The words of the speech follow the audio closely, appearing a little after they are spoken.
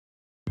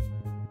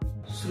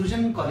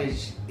Srajan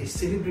College is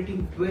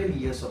celebrating 12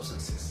 years of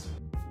success.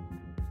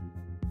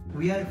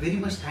 We are very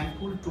much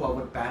thankful to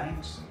our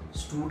parents,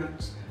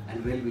 students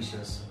and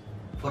well-wishers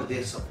for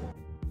their support.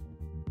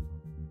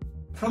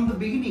 From the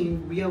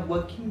beginning, we are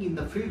working in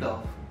the field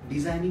of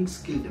designing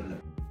skill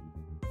development.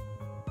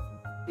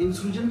 In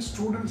Srajan,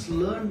 students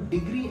learn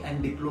degree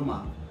and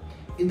diploma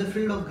in the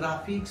field of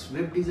graphics,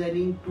 web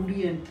designing,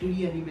 2D and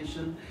 3D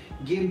animation,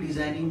 game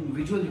designing,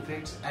 visual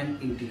effects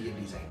and interior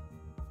design.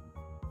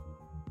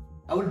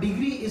 Our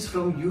degree is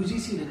from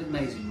UGC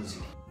recognized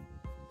university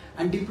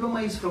and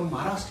diploma is from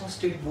Maharashtra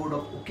State Board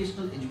of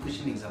Vocational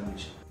Education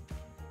Examination,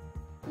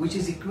 which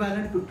is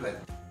equivalent to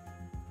 12th.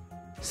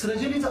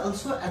 Srajan is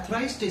also an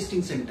authorized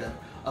testing center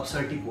of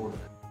Certi Board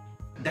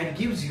that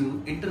gives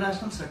you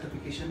international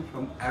certification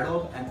from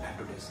Adobe and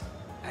Autodesk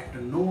at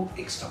no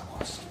extra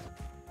cost.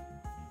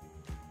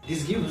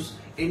 This gives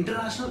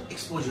international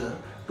exposure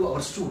to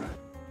our students.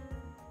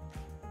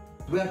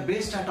 We are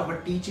based at our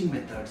teaching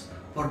methods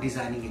for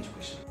designing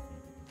education.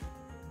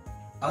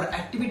 Our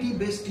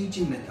activity-based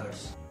teaching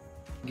methods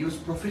gives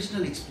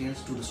professional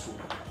experience to the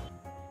student.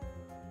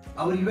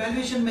 Our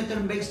evaluation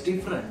method makes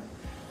different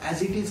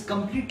as it is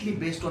completely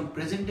based on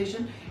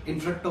presentation in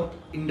front of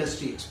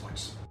industry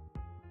experts.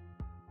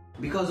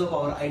 Because of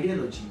our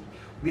ideology,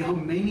 we have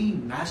many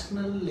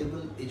national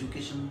level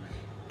education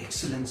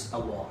excellence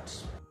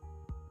awards.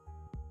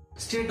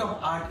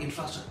 State-of-art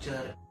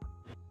infrastructure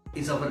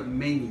is our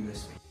main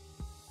USP.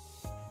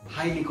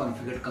 Highly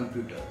configured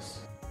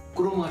computers,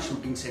 chroma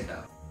shooting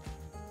setup,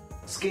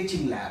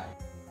 sketching lab,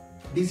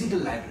 digital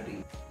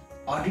library,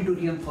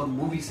 auditorium for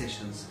movie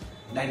sessions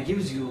that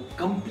gives you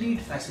complete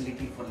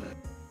facility for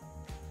learning.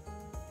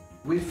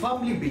 We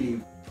firmly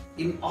believe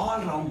in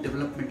all-round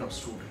development of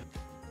students.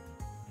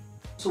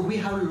 So we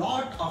have a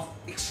lot of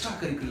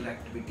extracurricular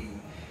activity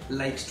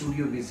like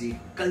studio visit,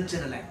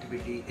 cultural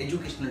activity,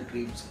 educational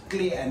trips,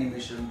 clay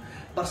animation,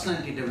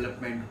 personality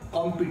development,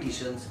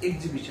 competitions,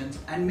 exhibitions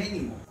and many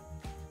more.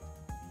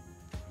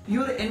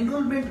 Your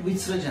enrollment with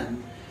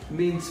Srajan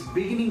means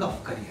beginning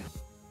of career.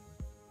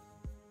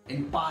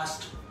 In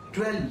past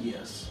 12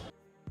 years,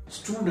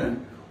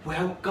 students who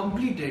have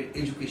completed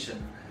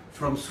education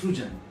from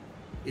Srajan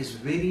is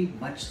very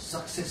much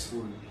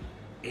successful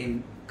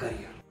in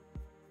career.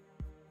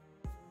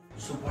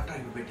 So what are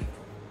you waiting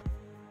for?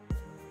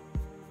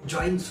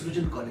 Join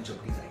Srajan College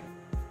of Design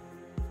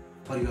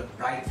for your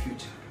bright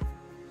future.